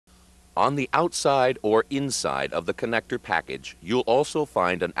On the outside or inside of the connector package, you'll also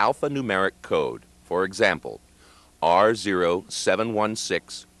find an alphanumeric code. For example,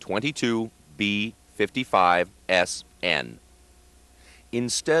 R071622B55SN.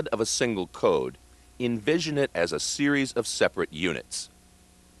 Instead of a single code, envision it as a series of separate units.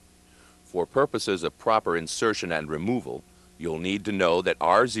 For purposes of proper insertion and removal, you'll need to know that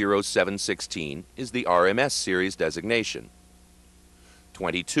R0716 is the RMS series designation.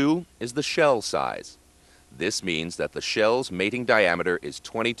 22 is the shell size. This means that the shell's mating diameter is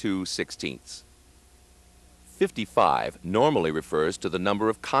 22/16. 55 normally refers to the number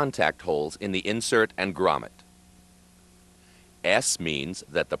of contact holes in the insert and grommet. S means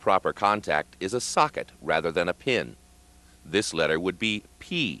that the proper contact is a socket rather than a pin. This letter would be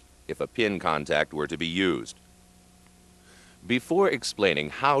P if a pin contact were to be used. Before explaining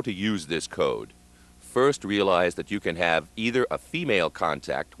how to use this code, first realize that you can have either a female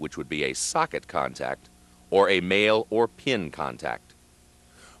contact, which would be a socket contact, or a male or pin contact.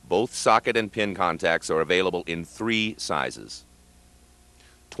 Both socket and pin contacts are available in 3 sizes: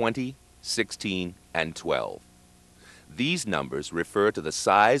 20, 16, and 12. These numbers refer to the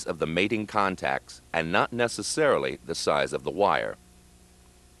size of the mating contacts and not necessarily the size of the wire.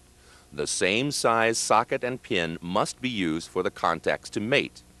 The same size socket and pin must be used for the contacts to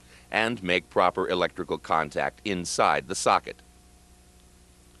mate and make proper electrical contact inside the socket.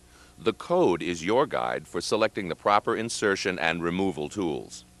 The code is your guide for selecting the proper insertion and removal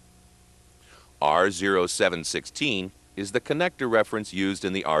tools. R0716 is the connector reference used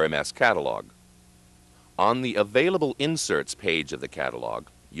in the RMS catalog. On the Available Inserts page of the catalog,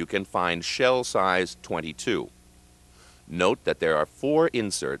 you can find shell size 22. Note that there are 4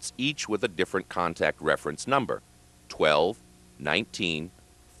 inserts, each with a different contact reference number: 12, 19,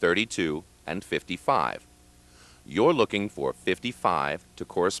 32, and 55. You're looking for 55 to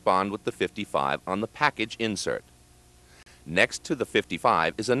correspond with the 55 on the package insert. Next to the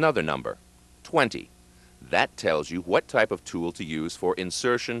 55 is another number, 20. That tells you what type of tool to use for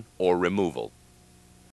insertion or removal.